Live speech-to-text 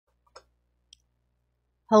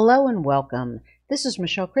Hello and welcome. This is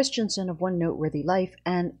Michele Christensen of OneNote Worthy Life,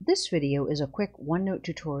 and this video is a quick OneNote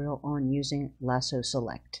tutorial on using Lasso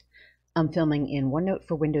Select. I'm filming in OneNote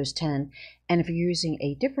for Windows 10, and if you're using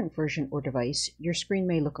a different version or device, your screen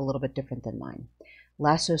may look a little bit different than mine.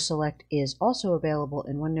 Lasso Select is also available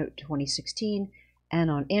in OneNote 2016 and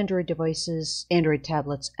on Android devices, Android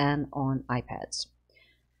tablets, and on iPads.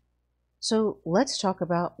 So let's talk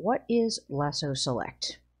about what is Lasso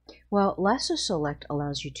Select. Well, Lasso Select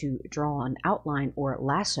allows you to draw an outline or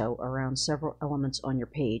lasso around several elements on your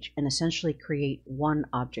page and essentially create one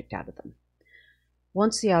object out of them.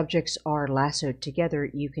 Once the objects are lassoed together,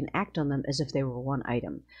 you can act on them as if they were one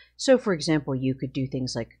item. So, for example, you could do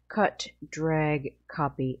things like cut, drag,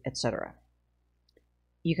 copy, etc.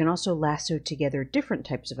 You can also lasso together different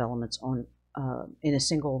types of elements in a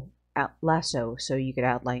single lasso, so you could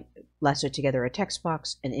lasso together a text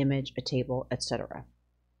box, an image, a table, etc.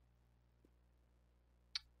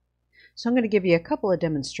 So I'm going to give you a couple of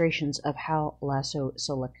demonstrations of how Lasso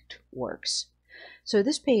Select works. So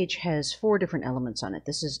this page has 4 different elements on it.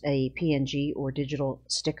 This is a PNG or digital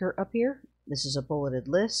sticker up here. This is a bulleted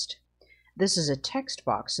list. This is a text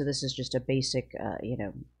box. So this is just a basic,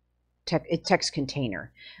 text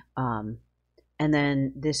container. And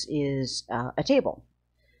then this is a table.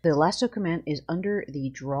 The lasso command is under the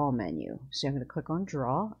draw menu. So I'm going to click on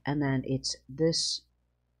draw, and then it's this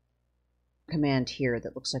command here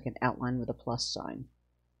that looks like an outline with a plus sign.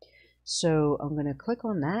 So I'm going to click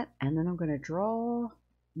on that, and then I'm going to draw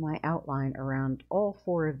my outline around all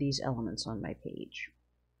 4 of these elements on my page.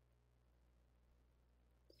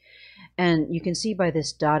 And you can see by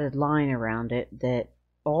this dotted line around it that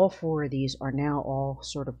all 4 of these are now all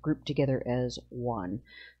sort of grouped together as one.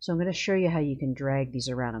 So I'm going to show you how you can drag these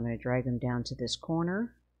around. I'm going to drag them down to this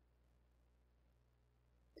corner.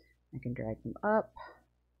 I can drag them up,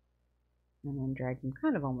 and then drag them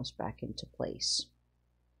kind of almost back into place.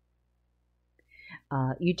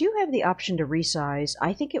 You do have the option to resize.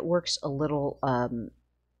 I think it works a little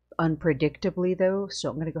unpredictably though, so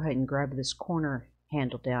I'm going to go ahead and grab this corner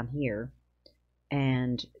handle down here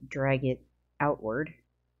and drag it outward.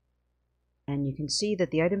 And you can see that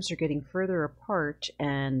the items are getting further apart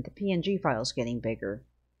and the PNG file is getting bigger,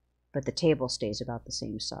 but the table stays about the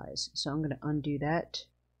same size. So I'm going to undo that.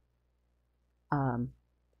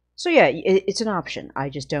 So yeah, it's an option. I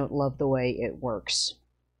just don't love the way it works.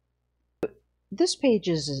 This page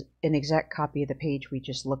is an exact copy of the page we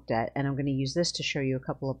just looked at, and I'm going to use this to show you a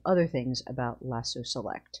couple of other things about Lasso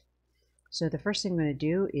Select. So the first thing I'm going to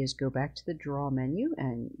do is go back to the Draw menu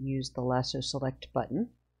and use the Lasso Select button.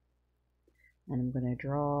 And I'm going to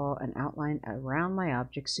draw an outline around my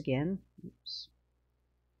objects again. Oops.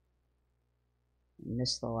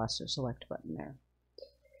 Missed the Lasso Select button there.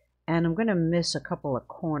 And I'm going to miss a couple of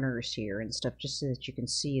corners here and stuff just so that you can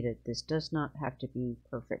see that this does not have to be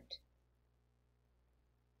perfect.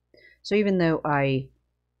 So even though I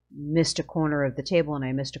missed a corner of the table and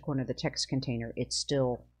I missed a corner of the text container, it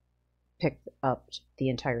still picked up the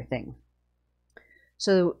entire thing.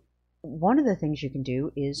 So one of the things you can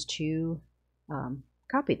do is to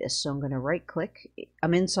copy this. So I'm going to right click.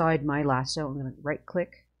 I'm inside my lasso. I'm going to right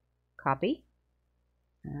click, copy.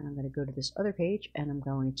 And I'm going to go to this other page, and I'm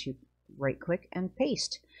going to right click and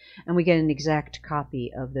paste. And we get an exact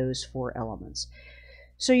copy of those 4 elements.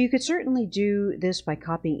 So you could certainly do this by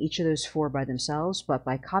copying each of those 4 by themselves, but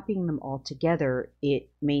by copying them all together,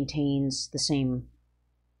 it maintains the same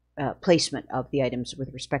placement of the items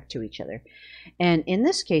with respect to each other. And in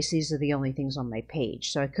this case, these are the only things on my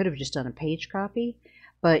page. So I could have just done a page copy,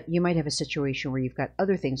 but you might have a situation where you've got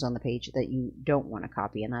other things on the page that you don't want to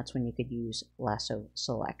copy, and that's when you could use Lasso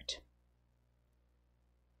Select.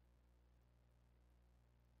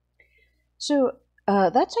 So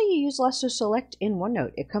that's how you use Lasso Select in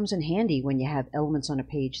OneNote. It comes in handy when you have elements on a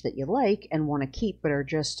page that you like and want to keep but are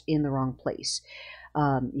just in the wrong place.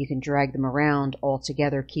 You can drag them around all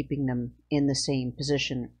together, keeping them in the same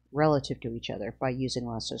position relative to each other by using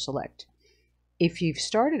Lasso Select. If you've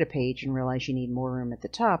started a page and realize you need more room at the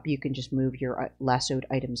top, you can just move your lassoed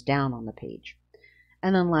items down on the page.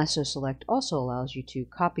 And then Lasso Select also allows you to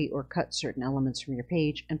copy or cut certain elements from your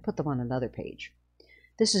page and put them on another page.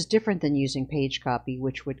 This is different than using page copy,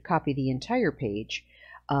 which would copy the entire page.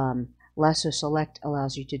 Lasso Select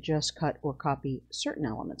allows you to just cut or copy certain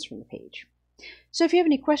elements from the page. So if you have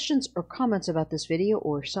any questions or comments about this video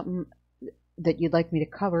or something that you'd like me to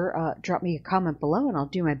cover, drop me a comment below and I'll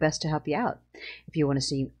do my best to help you out. If you want to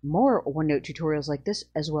see more OneNote tutorials like this,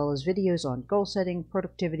 as well as videos on goal setting,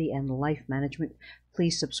 productivity, and life management,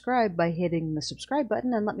 please subscribe by hitting the subscribe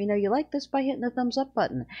button, and let me know you like this by hitting the thumbs up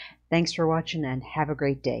button. Thanks for watching and have a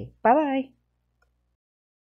great day. Bye-bye.